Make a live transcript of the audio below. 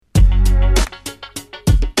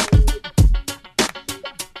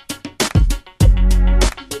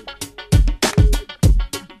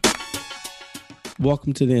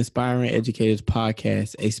Welcome to the Inspiring Educators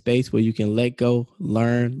Podcast, a space where you can let go,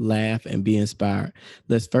 learn, laugh, and be inspired.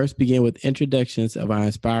 Let's first begin with introductions of our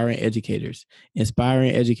inspiring educators.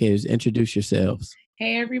 Inspiring educators, introduce yourselves.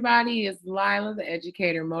 Hey everybody, it's Lila, the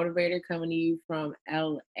educator motivator, coming to you from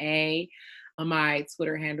LA. My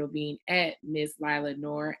Twitter handle being at Miss Lila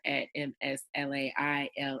Noor at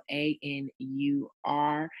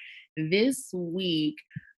MSLAILANUR. This week,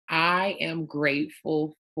 I am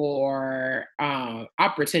grateful for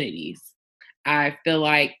opportunities. I feel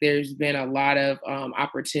like there's been a lot of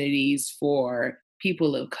opportunities for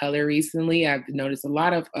people of color recently. I've noticed a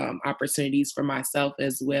lot of opportunities for myself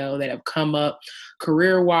as well that have come up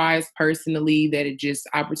career-wise, personally, that are just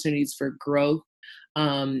opportunities for growth.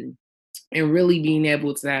 Um, and really being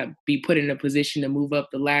able to be put in a position to move up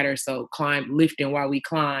the ladder. So lifting while we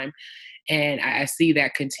climb. And I see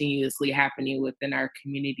that continuously happening within our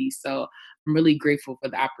community. So I'm really grateful for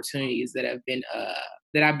the opportunities that I've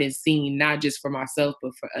been seeing, not just for myself,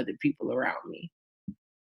 but for other people around me.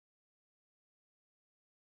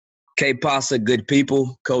 K-Pasa, good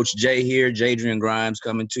people. Coach Jay here, Jadrian Grimes,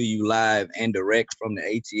 coming to you live and direct from the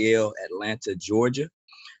ATL, Atlanta, Georgia.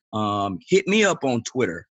 Hit me up on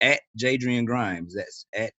Twitter at Jadrian Grimes. That's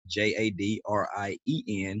at JADRIEN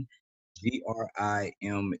GRIMES.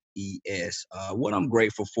 What I'm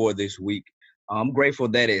grateful for this week, I'm grateful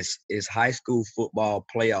that it's high school football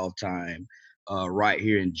playoff time right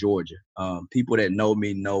here in Georgia. People that know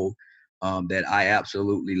me know that I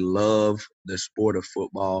absolutely love the sport of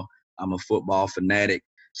football. I'm a football fanatic.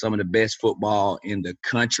 Some of the best football in the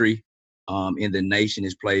country, in the nation,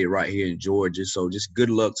 is played right here in Georgia. So just good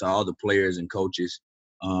luck to all the players and coaches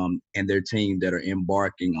and their team that are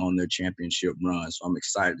embarking on their championship run. So I'm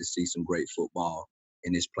excited to see some great football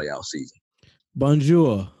in this playoff season.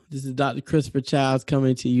 Bonjour. This is Dr. Christopher Childs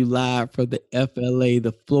coming to you live from the FLA,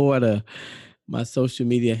 the Florida. My social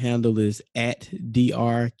media handle is at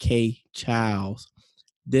DRK Childs.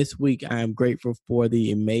 This week, I am grateful for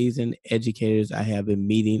the amazing educators I have been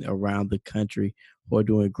meeting around the country who are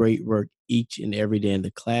doing great work each and every day in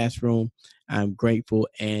the classroom. I'm grateful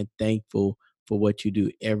and thankful for what you do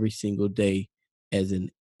every single day as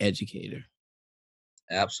an educator.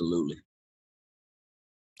 Absolutely.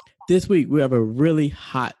 This week, we have a really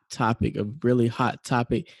hot topic,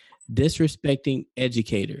 disrespecting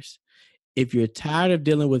educators. If you're tired of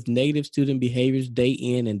dealing with negative student behaviors day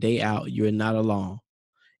in and day out, you're not alone.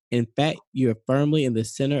 In fact, you are firmly in the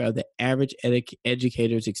center of the average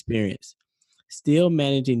educator's experience. Still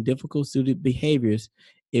managing difficult student behaviors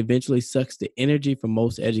eventually sucks the energy from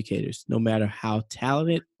most educators, no matter how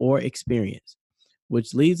talented or experienced,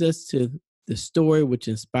 which leads us to the story which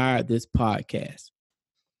inspired this podcast.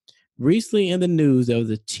 Recently in the news, there was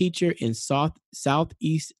a teacher in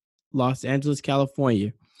Southeast Los Angeles,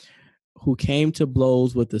 California, who came to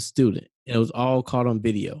blows with a student. It was all caught on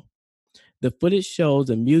video. The footage shows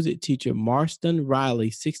a music teacher, Marston Riley,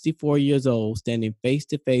 64 years old, standing face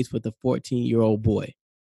to face with a 14-year-old boy.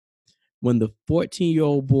 When the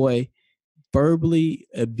 14-year-old boy verbally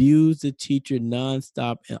abused the teacher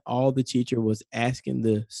nonstop, and all the teacher was asking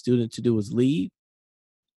the student to do was leave,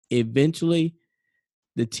 eventually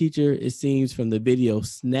the teacher, it seems from the video,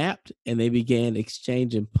 snapped and they began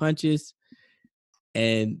exchanging punches.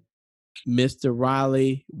 And Mr.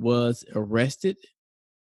 Riley was arrested.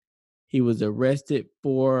 He was arrested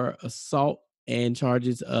for assault and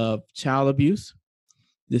charges of child abuse.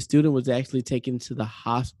 The student was actually taken to the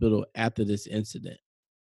hospital after this incident.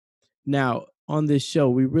 Now, on this show,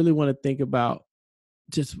 we really want to think about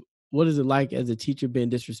just what is it like as a teacher being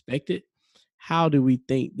disrespected? How do we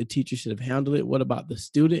think the teacher should have handled it? What about the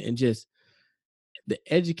student? And just the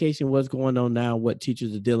education, what's going on now, what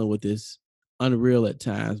teachers are dealing with is unreal at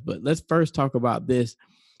times. But let's first talk about this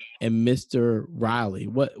and Mr. Riley.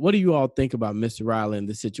 What do you all think about Mr. Riley in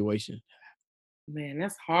this situation? Man,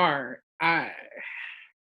 that's hard. I've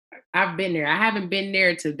been there. I haven't been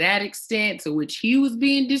there to that extent to which he was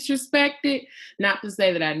being disrespected. Not to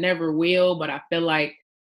say that I never will, but I feel like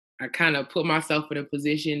I kind of put myself in a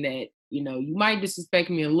position that, you might disrespect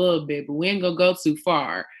me a little bit, but we ain't gonna go too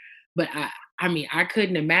far. But I mean, I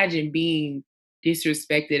couldn't imagine being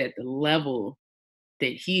disrespected at the level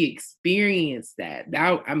that he experienced that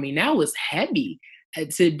was heavy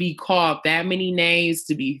to be called that many names,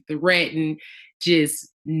 to be threatened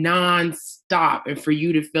just nonstop, and for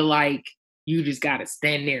you to feel like you just got to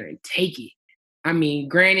stand there and take it. I mean,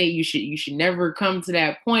 granted, you should never come to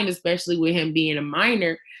that point, especially with him being a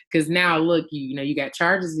minor, because now look, you got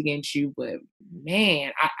charges against you. But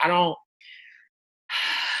man, I don't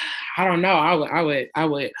I don't know. I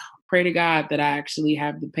would pray to God that I actually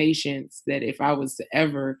have the patience that if I was to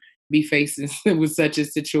ever be facing with such a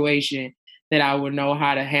situation that I would know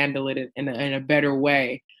how to handle it in a better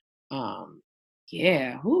way. Um,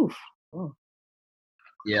 yeah. Oof. Oh.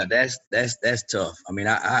 Yeah, that's tough. I mean,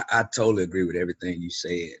 I totally agree with everything you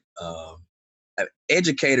said.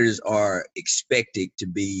 Educators are expected to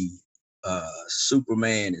be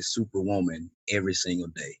Superman and Superwoman every single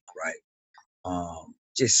day, right?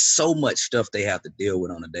 Just so much stuff they have to deal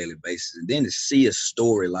with on a daily basis, and then to see a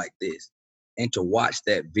story like this and to watch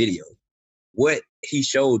that video, what he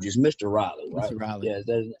showed you is Mr. Riley, right? Mr. Riley.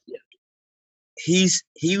 Yeah.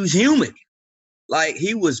 He was human. Like,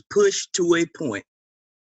 he was pushed to a point.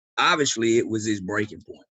 Obviously, it was his breaking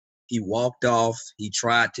point. He walked off. He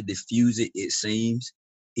tried to diffuse it, it seems.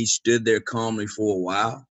 He stood there calmly for a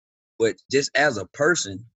while. But just as a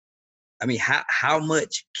person, I mean, how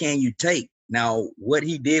much can you take? Now, what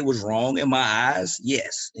he did was wrong in my eyes,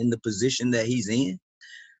 yes, in the position that he's in.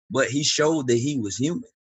 But he showed that he was human.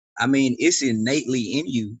 I mean, it's innately in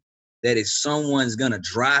you that if someone's going to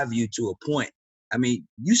drive you to a point, I mean,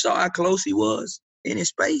 you saw how close he was in his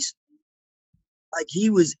space. Like, he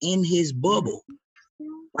was in his bubble.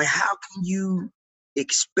 Like, how can you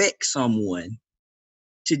expect someone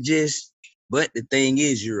to just, but the thing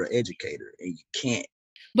is, you're an educator and you can't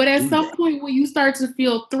But at do some that. point when you start to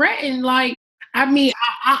feel threatened, like, I mean,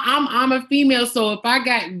 I'm a female, so if I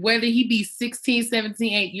got, whether he be 16,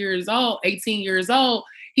 17, 8 years old, 18 years old,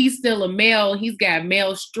 he's still a male. He's got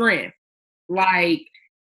male strength. Like,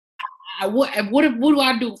 what do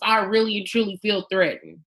I do if I really and truly feel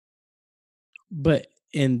threatened? But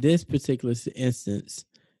in this particular instance,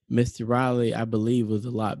 Mr. Riley, I believe, was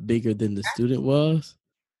a lot bigger than the student was.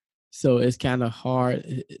 So it's kind of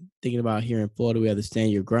hard thinking about here in Florida. We have the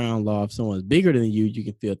stand your ground law. If someone's bigger than you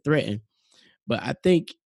can feel threatened. But I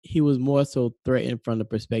think he was more so threatened from the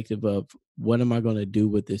perspective of what am I going to do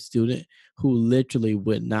with this student who literally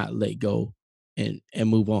would not let go and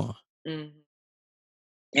move on. Mhm.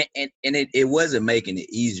 And it wasn't making it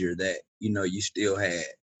easier that, you still had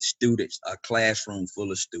students, a classroom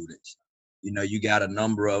full of students. You got a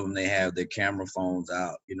number of them, they have their camera phones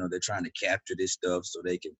out, they're trying to capture this stuff so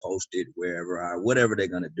they can post it wherever or whatever they're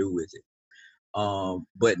going to do with it.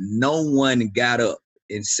 But no one got up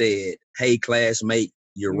and said, hey, classmate,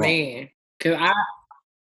 you're wrong. Man, because I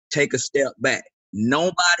Take a step back.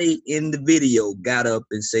 Nobody in the video got up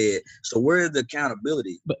and said, so where's the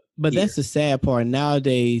accountability? But that's the sad part.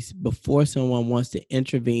 Nowadays, before someone wants to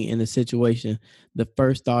intervene in a situation, the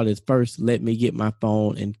first thought is first, let me get my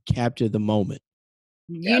phone and capture the moment.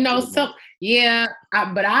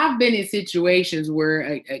 but I've been in situations where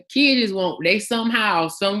a kid just won't, they somehow,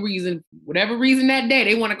 some reason, whatever reason that day,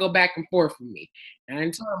 they want to go back and forth with me. And I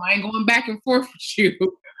told them I ain't going back and forth with you.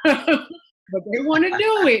 But they want to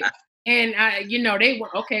do it. And they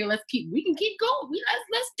were okay, we can keep going.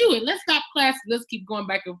 Let's do it. Let's stop class. Let's keep going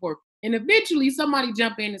back and forth. And eventually somebody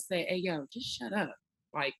jump in and say, hey, yo, just shut up.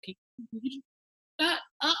 Like, can you just shut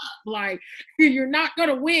up? Like, you're not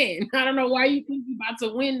gonna win. I don't know why you think you're about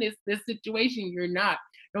to win this situation. You're not.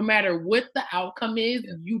 No matter what the outcome is,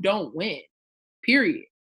 you don't win. Period.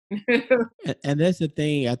 And that's the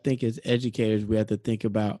thing I think as educators, we have to think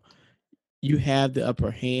about. You have the upper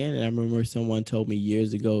hand. And I remember someone told me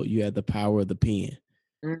years ago, you have the power of the pen.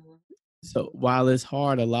 Mhm. So while it's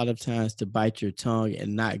hard a lot of times to bite your tongue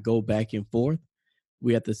and not go back and forth,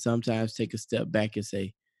 we have to sometimes take a step back and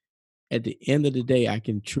say, at the end of the day,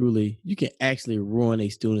 you can actually ruin a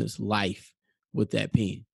student's life with that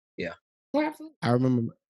pen. Yeah. Absolutely. I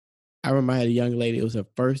remember I had a young lady, it was her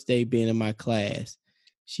first day being in my class.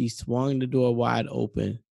 She swung the door wide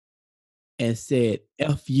open and said,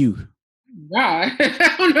 F you. God.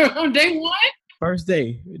 On day one? First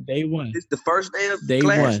day, day one. It's the first day of Day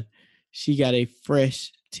class. one. She got a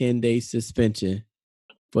fresh 10-day suspension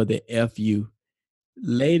for the FU.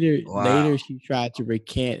 Later, she tried to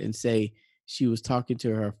recant and say she was talking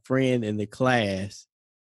to her friend in the class,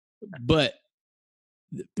 but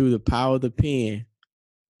through the power of the pen,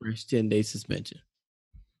 fresh 10-day suspension.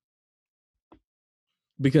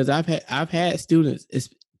 Because I've had students. It's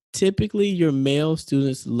typically your male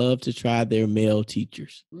students love to try their male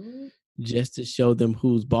teachers just to show them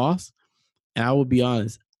who's boss. And I will be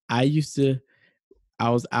honest, I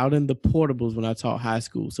was out in the portables when I taught high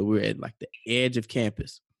school. So we were at like the edge of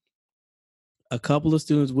campus. A couple of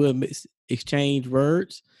students will exchange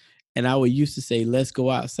words. And I would used to say, let's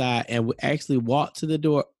go outside. And would actually walk to the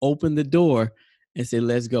door, open the door and say,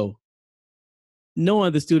 let's go.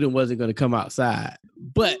 Knowing the student wasn't going to come outside.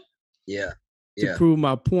 But to prove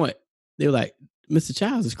my point, they were like, Mr.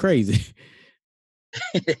 Childs is crazy.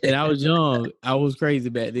 And I was young. I was crazy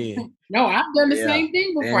back then. No, I've done the Yeah. same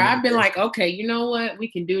thing before. And I've been like, okay, you know what? We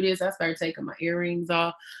can do this. I started taking my earrings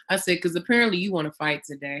off. I said, because apparently you want to fight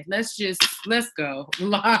today. Let's go.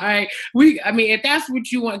 Like, I mean, if that's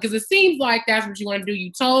what you want, because it seems like that's what you want to do.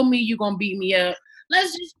 You told me you're going to beat me up.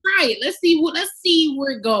 Let's just try it. Let's see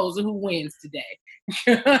where it goes and who wins today.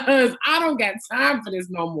 Because I don't got time for this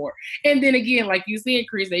no more. And then again, like you said,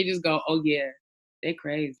 Chris, they just go, oh yeah, they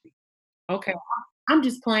crazy. Okay, I'm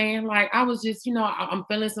just playing. Like I was just, I'm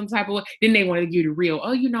feeling some type of way. Then they want to give it real.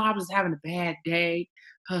 Oh, I was having a bad day.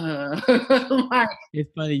 Like,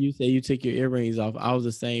 It's funny you say you took your earrings off. I was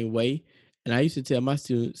the same way. And I used to tell my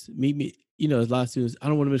students, meet me, there's a lot of students, I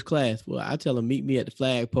don't want to miss class. Well, I tell them, meet me at the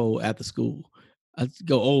flagpole after school. I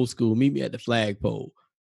go old school, meet me at the flagpole.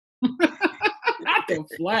 not the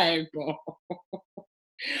flagpole.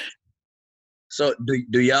 So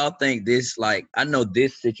do y'all think this, like, I know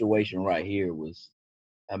this situation right here was,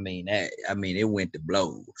 it went to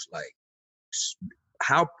blows. Like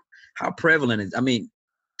how prevalent is,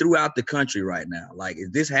 throughout the country right now? Like,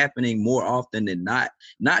 is this happening more often than not?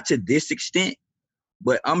 Not to this extent,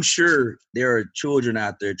 but I'm sure there are children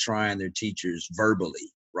out there trying their teachers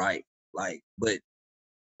verbally, right? Like, but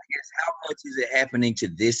I guess how much is it happening to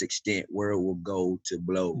this extent where it will go to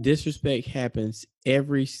blows? Disrespect happens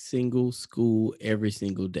every single school, every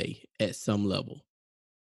single day at some level.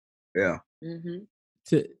 Yeah. Mm-hmm.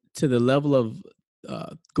 To the level of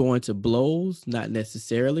going to blows, not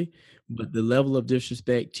necessarily, but the level of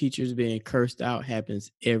disrespect, teachers being cursed out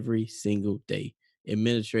happens every single day.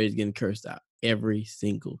 Administrators getting cursed out every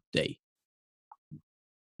single day.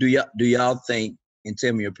 Do y'all think, and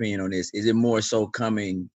tell me your opinion on this, is it more so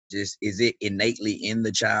coming, is it innately in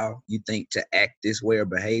the child, you think, to act this way or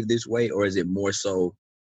behave this way? Or is it more so,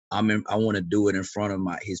 I want to do it in front of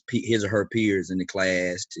his or her peers in the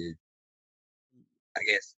class to, I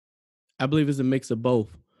guess. I believe it's a mix of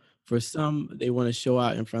both. For some, they want to show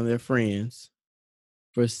out in front of their friends.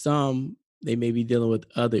 For some, they may be dealing with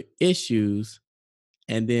other issues.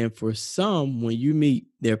 And then for some, when you meet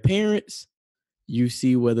their parents, you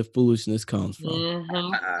see where the foolishness comes from.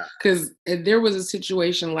 Because there was a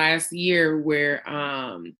situation last year where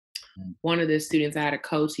one of the students, I had a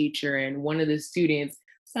co-teacher, and one of the students,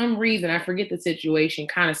 some reason, I forget the situation,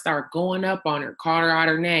 kind of started going up on her, called her out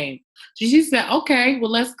her name. So she said, okay, well,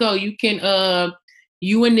 let's go. You can,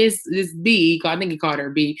 you and this B, I think he called her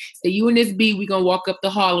B, so you and this B, we're going to walk up the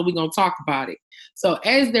hall and we're going to talk about it. So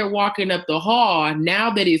as they're walking up the hall, now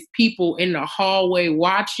that it's people in the hallway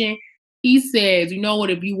watching, he says, you know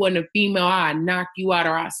what, if you wasn't a female, I'd knock you out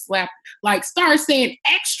or I'd slap, like start saying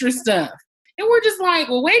extra stuff. And we're just like,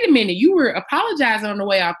 well, wait a minute. You were apologizing on the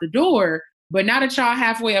way out the door, but now that y'all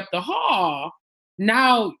halfway up the hall,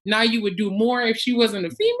 now you would do more if she wasn't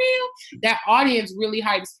a female. That audience really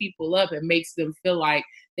hypes people up and makes them feel like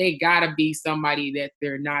they gotta be somebody that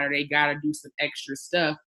they're not, or they gotta do some extra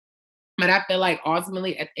stuff. But I feel like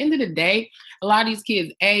ultimately, at the end of the day, a lot of these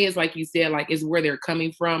kids, is like you said, like is where they're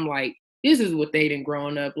coming from. Like this is what they didn't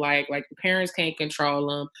growing up like the parents can't control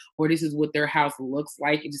them, or this is what their house looks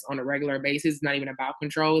like just on a regular basis. It's not even about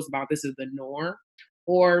control, it's about this is the norm.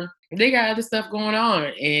 Or they got other stuff going on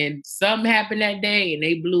and something happened that day and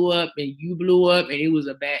they blew up and you blew up and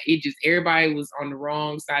everybody was on the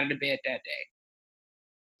wrong side of the bed that day.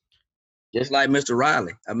 Just like Mr.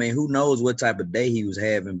 Riley. I mean, who knows what type of day he was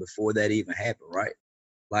having before that even happened, right?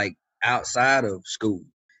 Like outside of school.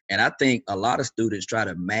 And I think a lot of students try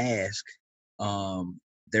to mask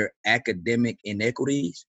their academic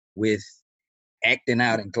inequities with acting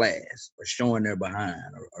out in class or showing their behind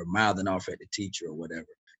or mouthing off at the teacher or whatever,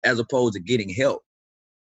 as opposed to getting help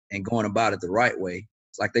and going about it the right way.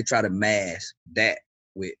 It's like they try to mask that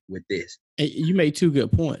with this. And you made two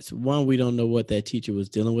good points. One, we don't know what that teacher was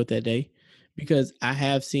dealing with that day, because I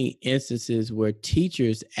have seen instances where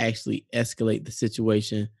teachers actually escalate the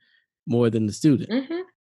situation more than the student. Mm-hmm.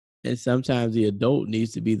 And sometimes the adult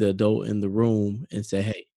needs to be the adult in the room and say,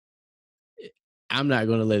 hey, I'm not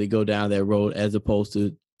going to let it go down that road, as opposed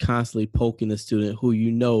to constantly poking the student who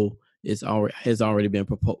has already been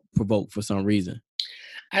provoked for some reason.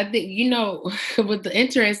 I think, what the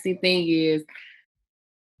interesting thing is,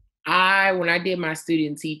 when I did my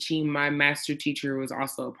student teaching, my master teacher was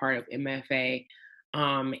also a part of MFA.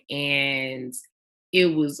 And it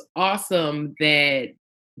was awesome that,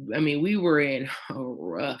 we were in a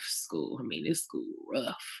rough school. This school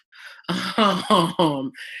rough.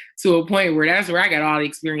 To a point where that's where I got all the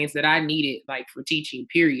experience that I needed, like for teaching,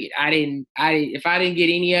 period. If I didn't get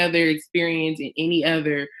any other experience in any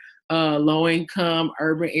other low income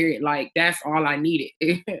urban area, like that's all I needed.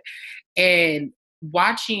 And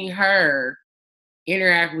watching her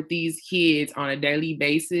interact with these kids on a daily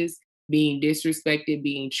basis, being disrespected,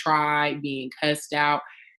 being tried, being cussed out.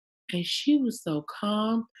 And she was so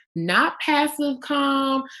calm, not passive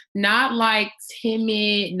calm, not like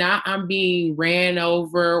timid, not I'm being ran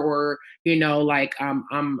over or, like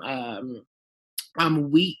I'm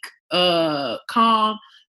weak, calm,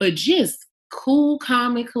 but just cool,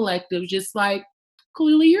 calm, and collective. Just like,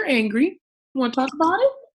 clearly you're angry. You want to talk about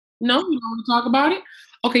it? No, you don't want to talk about it.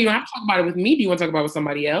 Okay, you don't have to talk about it with me. Do you want to talk about it with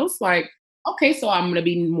somebody else? Like, okay, so I'm gonna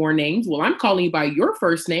be more names. Well, I'm calling you by your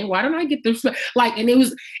first name. Why don't I get this? Like, and it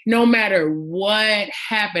was no matter what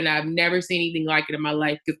happened, I've never seen anything like it in my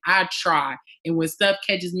life because I try. And when stuff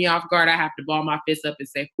catches me off guard, I have to ball my fist up and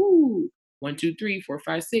say, "Whoo, 1, 2, 3, 4,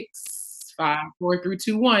 5, 6, 5, 4, 3,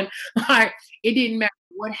 2, 1." Like it didn't matter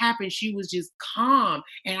what happened. She was just calm.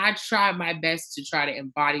 And I tried my best to try to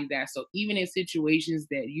embody that. So even in situations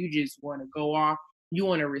that you just want to go off, you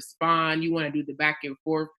want to respond, you want to do the back and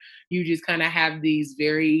forth, you just kind of have these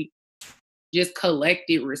very just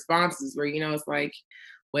collected responses where, it's like,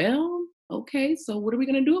 well, okay, so what are we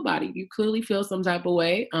gonna do about it? You clearly feel some type of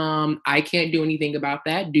way. I can't do anything about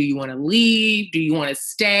that. Do you want to leave? Do you want to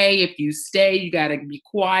stay? If you stay, you gotta be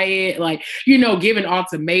quiet. Like, giving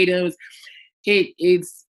ultimatums.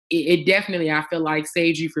 It definitely, I feel like,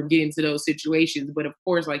 saves you from getting to those situations. But of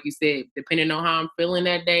course, like you said, depending on how I'm feeling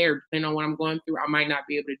that day or depending on what I'm going through, I might not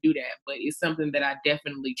be able to do that. But it's something that I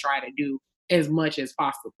definitely try to do as much as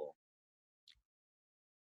possible.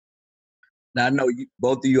 Now I know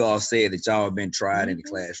both of you all said that y'all have been tried in the Mhm.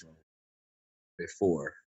 classroom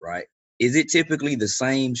before, right? Is it typically the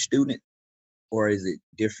same student or is it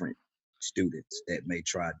different students that may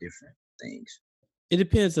try different things? It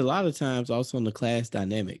depends a lot of times also on the class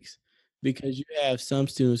dynamics because you have some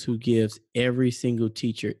students who gives every single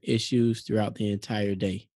teacher issues throughout the entire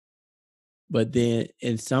day. But then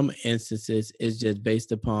in some instances, it's just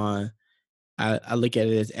based upon I look at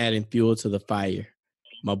it as adding fuel to the fire.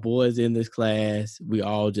 My boys in this class, we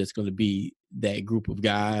all just going to be that group of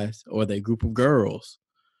guys or that group of girls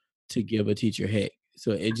to give a teacher heck.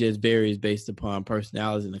 So it just varies based upon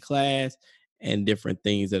personalities in the class and different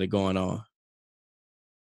things that are going on.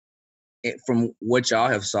 From what y'all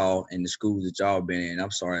have saw in the schools that y'all been in,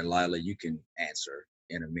 I'm sorry, Lila, you can answer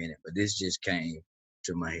in a minute, but this just came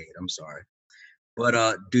to my head. I'm sorry.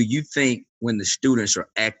 But do you think when the students are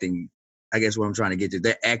acting, I guess what I'm trying to get to,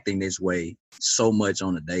 they're acting this way so much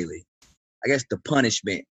on a daily, I guess the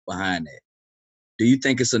punishment behind that, do you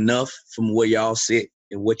think it's enough from where y'all sit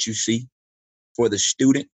and what you see for the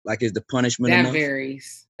student? Like, is the punishment That enough?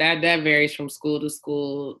 varies. That varies from school to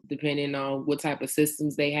school, depending on what type of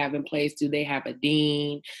systems they have in place. Do they have a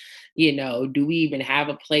dean? Do we even have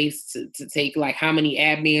a place to take, like, how many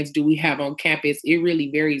admins do we have on campus? It really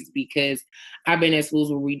varies because I've been at schools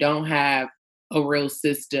where we don't have a real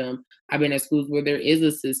system. I've been at schools where there is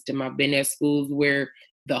a system. I've been at schools where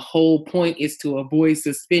the whole point is to avoid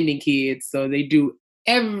suspending kids. So they do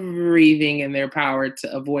everything in their power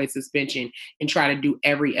to avoid suspension and try to do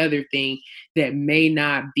every other thing that may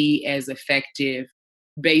not be as effective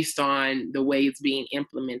based on the way it's being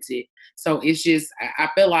implemented. So it's just, I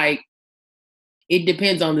feel like it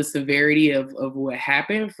depends on the severity of what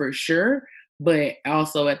happened for sure. But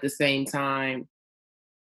also at the same time,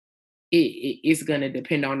 it's going to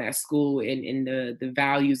depend on that school and the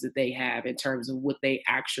values that they have in terms of what they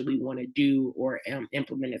actually want to do or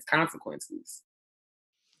implement as consequences.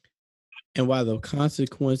 And while the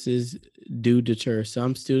consequences do deter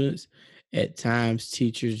some students, at times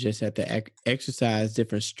teachers just have to exercise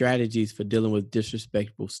different strategies for dealing with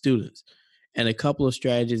disrespectful students. And a couple of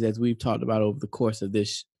strategies, as we've talked about over the course of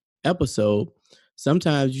this episode,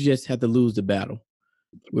 sometimes you just have to lose the battle.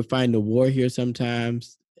 We're fighting a war here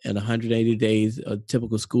sometimes in 180 days, a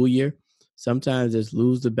typical school year. Sometimes just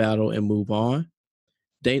lose the battle and move on.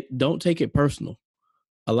 They don't take it personal.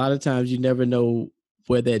 A lot of times you never know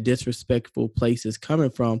where that disrespectful place is coming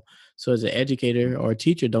from. So as an educator or a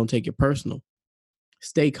teacher, don't take it personal.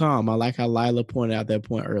 Stay calm. I like how Lila pointed out that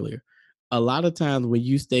point earlier. A lot of times when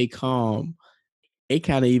you stay calm, it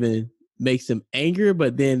kind of even makes them angrier,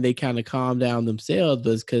 but then they kind of calm down themselves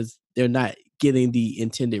because they're not getting the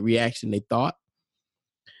intended reaction they thought.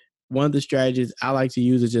 One of the strategies I like to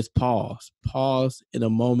use is just pause. Pause in a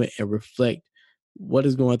moment and reflect what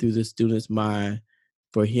is going through the student's mind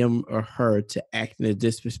for him or her to act in a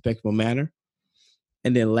disrespectful manner.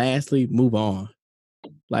 And then lastly, move on.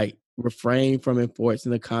 Like refrain from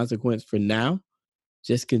enforcing the consequence for now.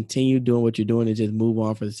 Just continue doing what you're doing and just move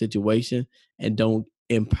on for the situation and don't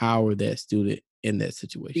empower that student in that Be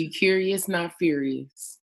situation. curious, not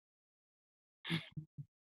furious.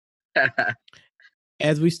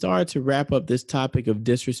 As we start to wrap up this topic of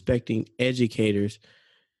disrespecting educators,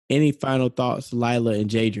 any final thoughts, Lila and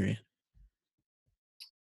Jadrian?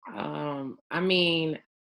 I mean,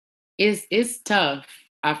 it's tough.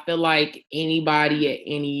 I feel like anybody at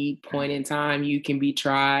any point in time you can be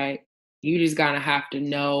tried. You just gotta have to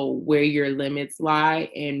know where your limits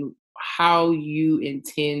lie and how you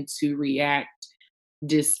intend to react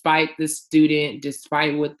despite the student,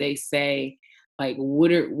 despite what they say. Like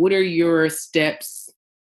what are your steps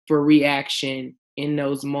for reaction in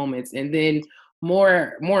those moments? And then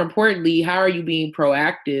more importantly, how are you being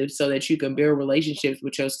proactive so that you can build relationships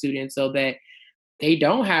with your students so that they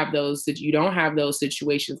don't have those that you don't have those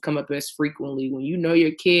situations come up as frequently when you know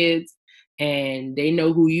your kids and they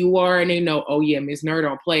know who you are and they know, oh yeah, Miss Nerd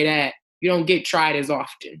don't play that. You don't get tried as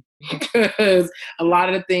often because a lot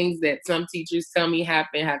of the things that some teachers tell me have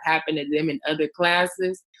happened to them in other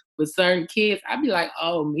classes with certain kids. I'd be like,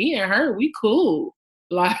 oh, me and her, we cool.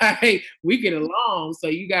 Like we get along. So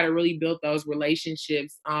you got to really build those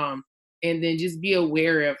relationships. And then just be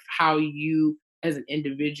aware of how you as an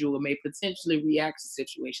individual may potentially react to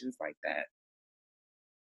situations like that.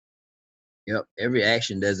 Yep. Every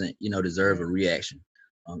action doesn't, deserve a reaction.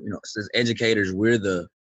 As educators, we're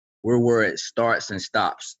where it starts and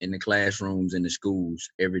stops in the classrooms and the schools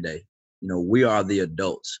every day. We are the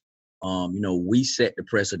adults. We set the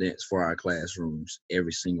precedents for our classrooms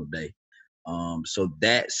every single day. So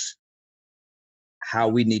that's how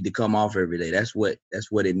we need to come off every day. That's what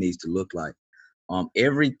it needs to look like.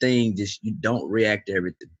 Everything, just you don't react to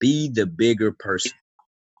everything. Be the bigger person.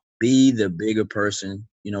 Be the bigger person.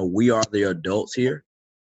 We are the adults here.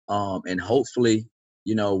 And hopefully,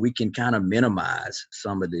 we can kind of minimize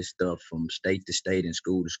some of this stuff from state to state and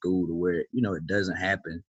school to school to where, it doesn't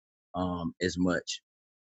happen as much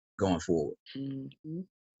going forward. Mhm.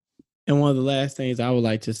 And one of the last things I would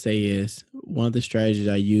like to say is one of the strategies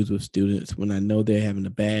I use with students when I know they're having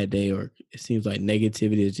a bad day or it seems like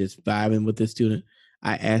negativity is just vibing with the student,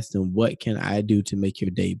 I ask them, what can I do to make your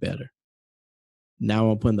day better? Now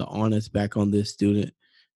I'm putting the onus back on this student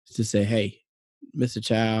to say, hey, Mr.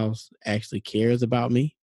 Childs actually cares about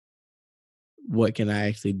me. What can I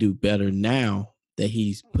actually do better now that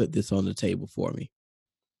he's put this on the table for me?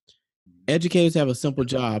 Educators have a simple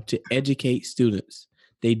job to educate students.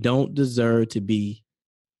 They don't deserve to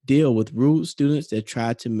deal with rude students that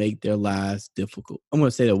try to make their lives difficult. I'm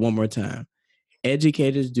going to say that one more time.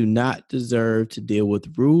 Educators do not deserve to deal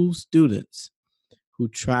with rude students who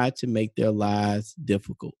try to make their lives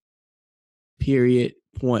difficult. Period.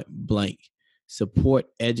 Point blank. Support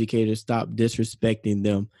educators. Stop disrespecting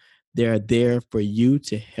them. They're there for you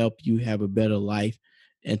to help you have a better life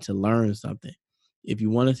and to learn something. If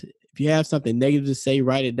you have something negative to say,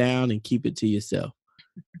 write it down and keep it to yourself.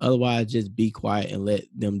 Otherwise, just be quiet and let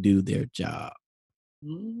them do their job.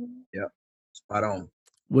 Mhm. Yep. Spot on.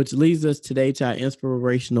 Which leads us today to our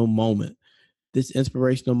inspirational moment. This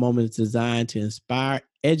inspirational moment is designed to inspire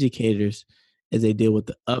educators as they deal with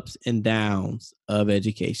the ups and downs of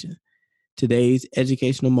education. Today's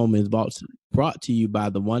educational moment is brought to you by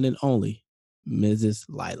the one and only Mrs.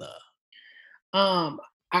 Lila. Um,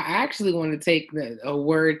 I actually want to take a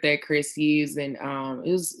word that Chris used, and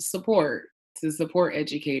it was support to support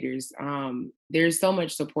educators. There's so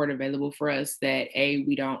much support available for us that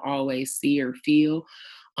we don't always see or feel,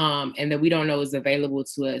 and that we don't know is available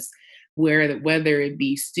to us. Whether it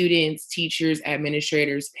be students, teachers,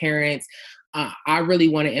 administrators, parents, I really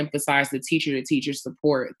want to emphasize the teacher-to-teacher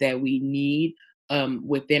support that we need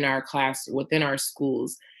within our class, within our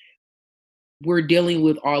schools. We're dealing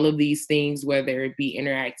with all of these things, whether it be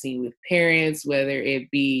interacting with parents, whether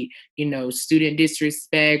it be, student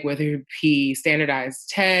disrespect, whether it be standardized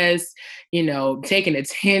tests, taking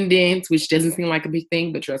attendance, which doesn't seem like a big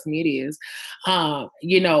thing, but trust me, it is. All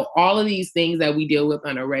of these things that we deal with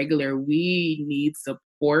on a regular, we need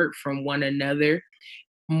support from one another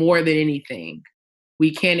more than anything.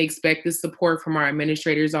 We can't expect the support from our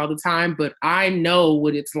administrators all the time, but I know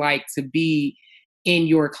what it's like to be in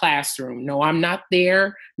your classroom. No, I'm not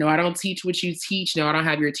there. No, I don't teach what you teach. No, I don't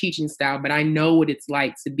have your teaching style, but I know what it's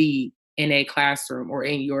like to be in a classroom or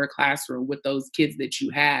in your classroom with those kids that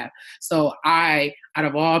you have. So I, out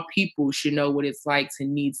of all people, should know what it's like to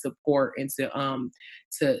need support and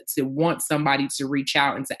to want somebody to reach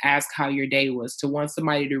out and to ask how your day was, to want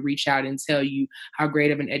somebody to reach out and tell you how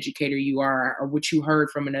great of an educator you are or what you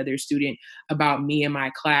heard from another student about me and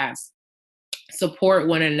my class. Support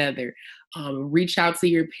one another. Reach out to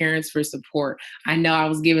your parents for support. I know I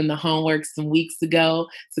was given the homework some weeks ago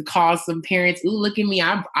to call some parents. Ooh, look at me.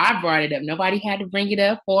 I brought it up. Nobody had to bring it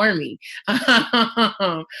up for me.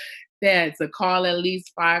 that to call at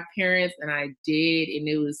least 5 parents, and I did, and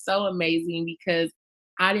it was so amazing because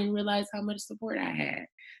I didn't realize how much support I had.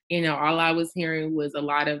 All I was hearing was a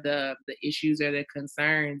lot of the issues or the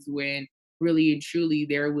concerns when really and truly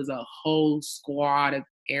there was a whole squad of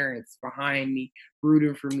parents behind me,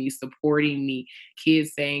 rooting for me, supporting me,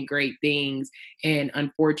 kids saying great things. And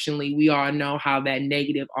unfortunately, we all know how that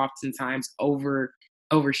negative oftentimes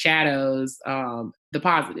overshadows the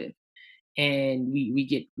positive, and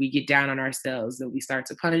we get down on ourselves and we start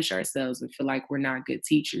to punish ourselves and feel like we're not good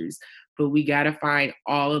teachers. But we got to find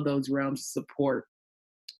all of those realms of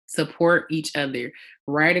support each other.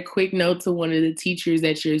 Write a quick note to one of the teachers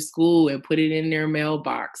at your school and put it in their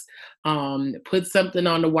mailbox. Put something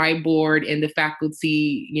on the whiteboard in the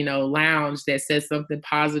faculty lounge that says something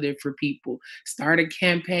positive for people. Start a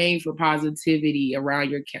campaign for positivity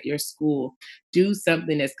around your school. Do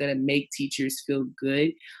something that's going to make teachers feel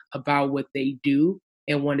good about what they do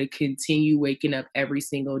and want to continue waking up every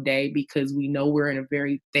single day, because we know we're in a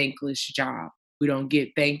very thankless job. We don't get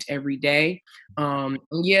thanked every day.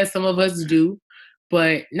 Yeah, some of us do,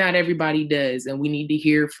 but not everybody does. And we need to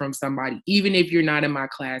hear from somebody, even if you're not in my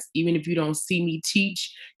class, even if you don't see me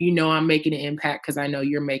teach, I'm making an impact because I know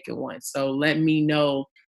you're making one. So let me know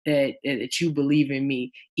that you believe in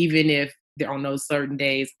me, even if on those certain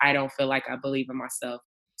days I don't feel like I believe in myself.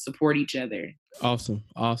 Support each other. Awesome.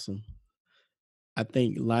 Awesome. I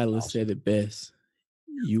think Lila Awesome. said it best.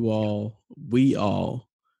 We all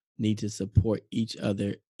need to support each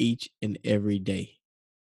other each and every day.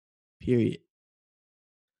 Period.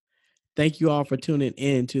 Thank you all for tuning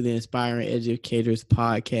in to the Inspiring Educators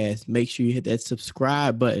podcast. Make sure you hit that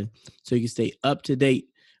subscribe button so you can stay up to date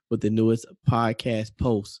with the newest podcast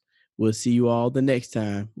posts. We'll see you all the next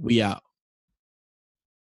time. We out.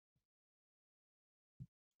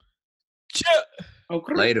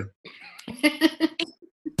 Okay. Later.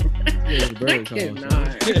 I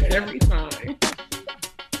cannot every time.